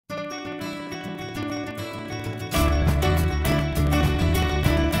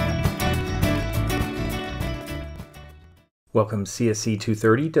Welcome CSC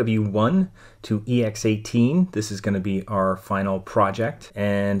 230 W1 to EX18. This is going to be our final project,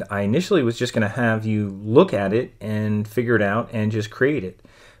 and I initially was just going to have you look at it and figure it out and just create it.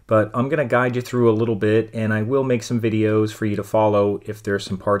 But I'm going to guide you through a little bit, and I will make some videos for you to follow if there's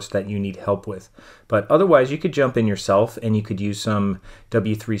some parts that you need help with. But otherwise, you could jump in yourself and you could use some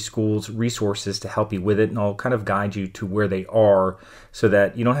W3 Schools resources to help you with it, and I'll kind of guide you to where they are so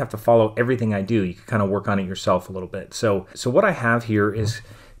that you don't have to follow everything I do. You can kind of work on it yourself a little bit. So what I have here is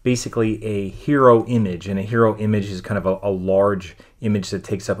basically a hero image, and a hero image is kind of a large image that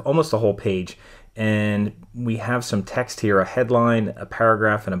takes up almost the whole page. And we have some text here, a headline, a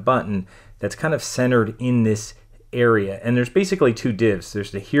paragraph, and a button that's kind of centered in this area. And there's basically two divs.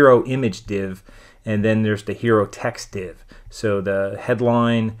 There's the hero image div, and then there's the hero text div. So the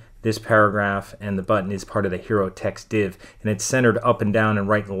headline, this paragraph, and the button is part of the hero text div, and it's centered up and down and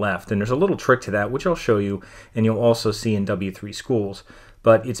right and left. And there's a little trick to that, which I'll show you, and you'll also see in W3 Schools.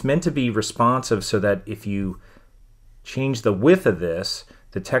 But it's meant to be responsive so that if you change the width of this,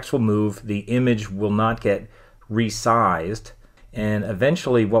 the text will move, the image will not get resized, and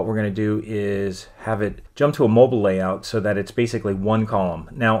eventually what we're going to do is have it jump to a mobile layout so that it's basically one column.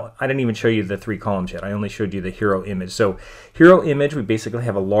 Now, I didn't even show you the 3 columns yet. I only showed you the hero image. So hero image, we basically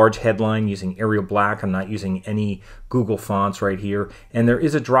have a large headline using Arial Black. I'm not using any Google fonts right here. And there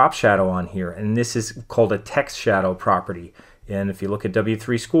is a drop shadow on here, and this is called a text shadow property. And if you look at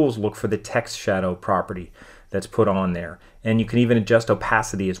W3 Schools, look for the text shadow property that's put on there. And you can even adjust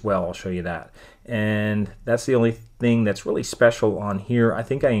opacity as well. I'll show you that. And that's the only thing that's really special on here. I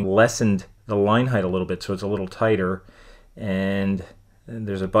think I lessened the line height a little bit so it's a little tighter. And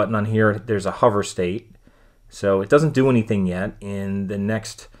there's a button on here. There's a hover state. So it doesn't do anything yet. In the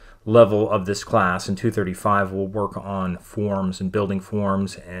next level of this class, in 235, we'll work on forms and building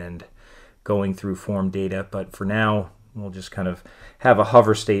forms and going through form data. But for now, we'll just kind of have a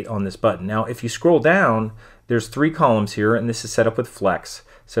hover state on this button. Now, if you scroll down, there's 3 columns here, and this is set up with flex.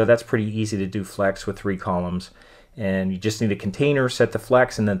 So that's pretty easy to do flex with 3 columns. And you just need a container, set the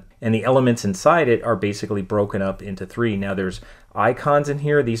flex, and the elements inside it are basically broken up into 3. Now there's icons in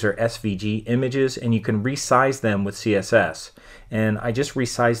here. These are SVG images, and you can resize them with CSS. And I just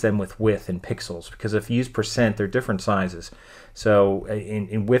resize them with width and pixels, because if you use %, they're different sizes. So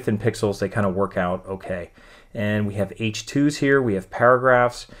in width and pixels, they kind of work out okay. And we have H2s here, we have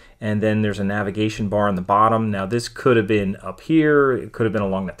paragraphs, and then there's a navigation bar on the bottom. Now this could have been up here, it could have been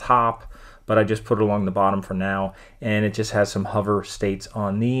along the top, but I just put it along the bottom for now. And it just has some hover states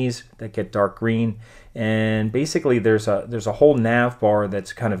on these that get dark green. And basically there's a whole nav bar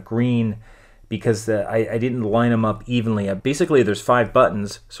that's kind of green because I didn't line them up evenly. Basically there's 5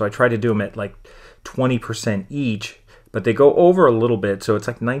 buttons, so I tried to do them at like 20% each. But they go over a little bit, so it's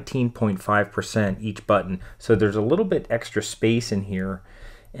like 19.5% each button. So there's a little bit extra space in here,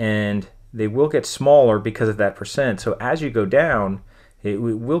 and they will get smaller because of that %. So as you go down, it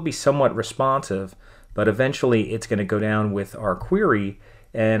will be somewhat responsive, but eventually it's going to go down with our query.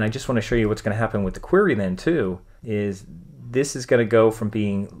 And I just want to show you what's going to happen with the query then too, is this is going to go from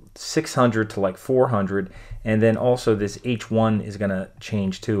being 600 to like 400, and then also this H1 is going to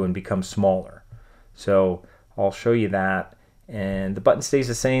change too and become smaller. So I'll show you that, and the button stays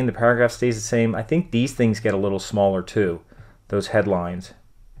the same, the paragraph stays the same. I think these things get a little smaller too, those headlines.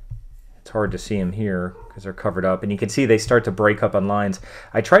 It's hard to see them here because they're covered up, and you can see they start to break up on lines.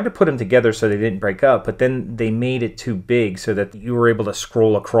 I tried to put them together so they didn't break up, but then they made it too big so that you were able to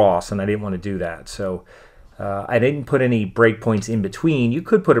scroll across, and I didn't want to do that. So I didn't put any breakpoints in between. You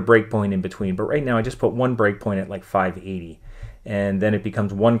could put a breakpoint in between, but right now I just put one breakpoint at like 580. And then it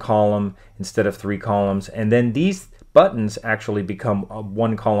becomes 1 column instead of 3 columns, and then these buttons actually become a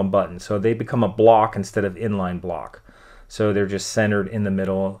 1 column button, so they become a block instead of inline block. So they're just centered in the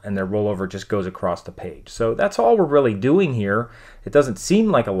middle, and their rollover just goes across the page. So that's all we're really doing here. It doesn't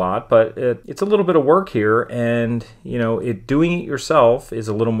seem like a lot, but it's a little bit of work here, and you know, doing it yourself is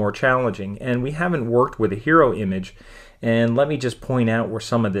a little more challenging. And we haven't worked with a hero image, and let me just point out where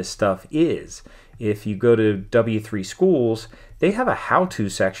some of this stuff is. If you go to W3 Schools, they have a how-to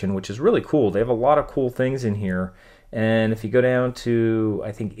section, which is really cool. They have a lot of cool things in here. And if you go down to,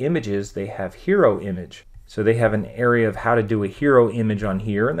 I think, images, they have hero image. So they have an area of how to do a hero image on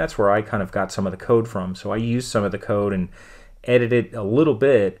here, and that's where I kind of got some of the code from. So I used some of the code and edited a little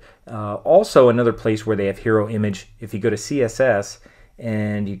bit. Also, another place where they have hero image, if you go to CSS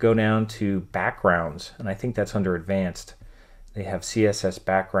and you go down to backgrounds, and I think that's under advanced, they have CSS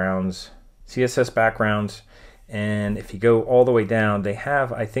backgrounds, and if you go all the way down, they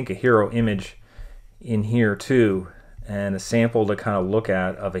have, I think, a hero image in here too, and a sample to kind of look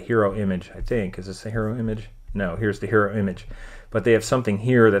at of a hero image. I think, is this a hero image? No, here's the hero image. But they have something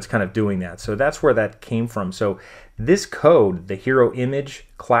here that's kind of doing that. So that's where that came from. So this code, the hero image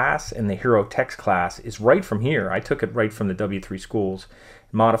class and the hero text class, is right from here. I took it right from the W3 schools,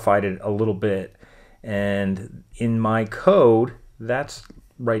 modified it a little bit. And in my code, that's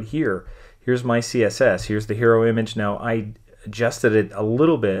right here. Here's my CSS. Here's the hero image. Now I adjusted it a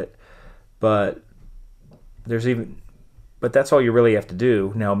little bit, but that's all you really have to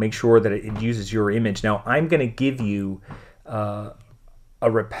do. Now make sure that it uses your image. Now I'm going to give you a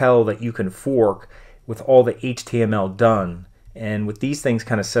repel that you can fork with all the HTML done, and with these things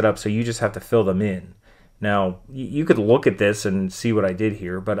kind of set up so you just have to fill them in. Now you could look at this and see what I did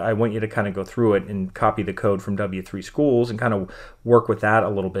here, but I want you to kind of go through it and copy the code from W3 schools and kind of work with that a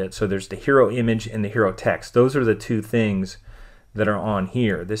little bit. So there's the hero image and the hero text. Those are the two things that are on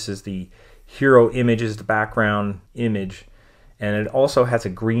here. This is the hero image, is the background image, and it also has a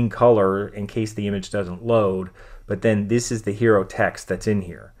green color in case the image doesn't load. But then this is the hero text that's in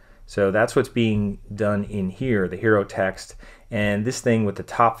here. So that's what's being done in here, the hero text. And this thing with the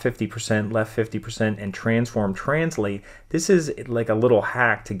top 50%, left 50%, and transform translate, this is like a little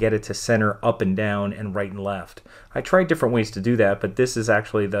hack to get it to center up and down and right and left. I tried different ways to do that, but this is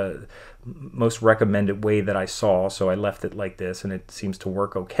actually the most recommended way that I saw, so I left it like this, and it seems to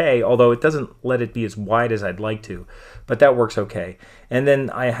work okay, although it doesn't let it be as wide as I'd like to, but that works okay. And then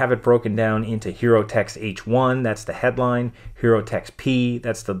I have it broken down into hero text H1, that's the headline, hero text P,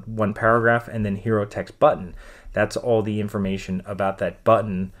 that's the one paragraph, and then hero text button. That's all the information about that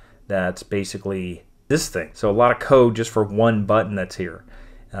button. That's basically this thing. So a lot of code just for one button that's here.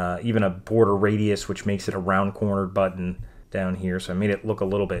 Even a border radius, which makes it a round cornered button down here. So I made it look a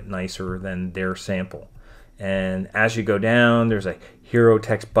little bit nicer than their sample. And as you go down, there's a hero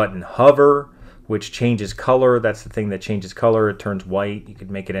text button hover, which changes color. That's the thing that changes color. It turns white. You could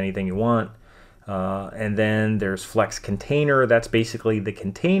make it anything you want. And then there's flex container. That's basically the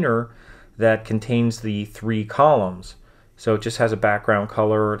container that contains the 3 columns. So it just has a background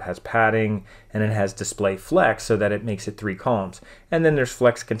color, it has padding, and it has display flex so that it makes it 3 columns. And then there's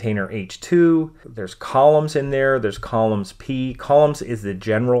flex container H2, there's columns in there, there's columns P. Columns is the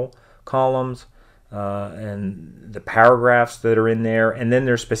general columns, and the paragraphs that are in there, and then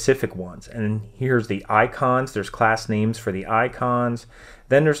there's specific ones. And here's the icons, there's class names for the icons,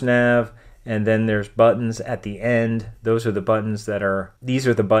 then there's nav, and then there's buttons at the end. These are the buttons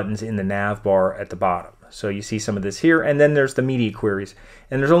in the nav bar at the bottom. So you see some of this here, and then there's the media queries.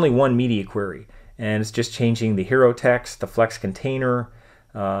 And there's only one media query, and it's just changing the hero text, the flex container,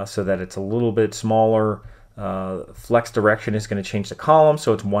 so that it's a little bit smaller. Flex direction is going to change the column,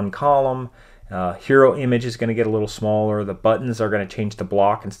 so it's 1 column. Hero image is going to get a little smaller. The buttons are going to change the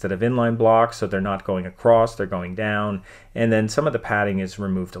block instead of inline blocks, so they're not going across, they're going down. And then some of the padding is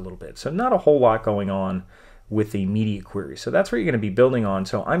removed a little bit. So not a whole lot going on with the media query. So that's what you're going to be building on.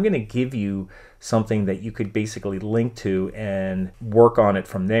 So I'm going to give you something that you could basically link to and work on it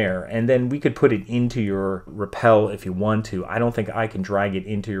from there. And then we could put it into your repel if you want to. I don't think I can drag it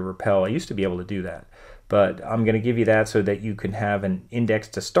into your repel. I used to be able to do that. But I'm going to give you that so that you can have an index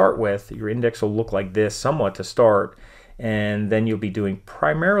to start with. Your index will look like this somewhat to start, and then you'll be doing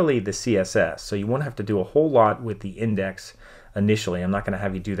primarily the CSS. So you won't have to do a whole lot with the index initially. I'm not going to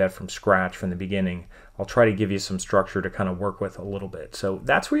have you do that from scratch from the beginning. I'll try to give you some structure to kind of work with a little bit. So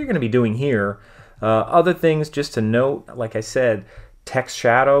that's what you're going to be doing here. Other things just to note, like I said, text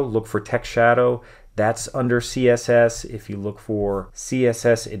shadow, look for text shadow. That's under CSS. If you look for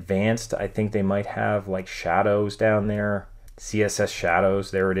CSS Advanced, I think they might have like shadows down there. CSS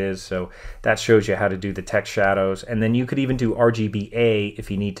shadows, there it is. So that shows you how to do the text shadows. And then you could even do RGBA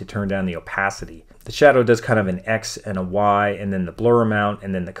if you need to turn down the opacity. The shadow does kind of an X and a Y, and then the blur amount,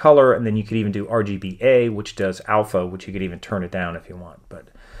 and then the color. And then you could even do RGBA, which does alpha, which you could even turn it down if you want. But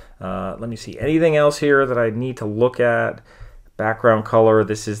let me see. Anything else here that I need to look at? Background color,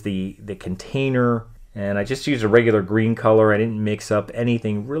 this is the container, and I just used a regular green color. I didn't mix up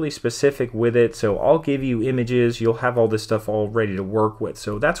anything really specific with it, so I'll give you images. You'll have all this stuff all ready to work with.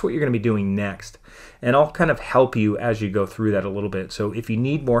 So that's what you're going to be doing next, and I'll kind of help you as you go through that a little bit. So if you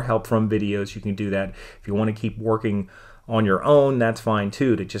need more help from videos, you can do that. If you want to keep working on your own, that's fine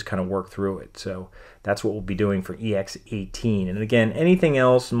too, to just kind of work through it. So that's what we'll be doing for EX18. And again, anything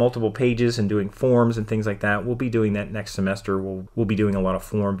else, multiple pages and doing forms and things like that, we'll be doing that next semester. We'll be doing a lot of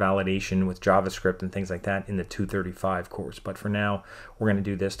form validation with JavaScript and things like that in the 235 course. But for now, we're going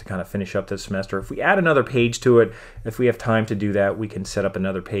to do this to kind of finish up this semester. If we add another page to it, if we have time to do that, we can set up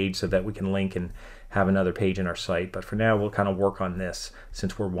another page so that we can link and have another page in our site. But for now, we'll kind of work on this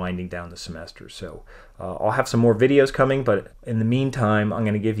since we're winding down the semester. So I'll have some more videos coming, but in the meantime, I'm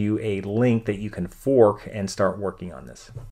going to give you a link that you can forward fork and start working on this.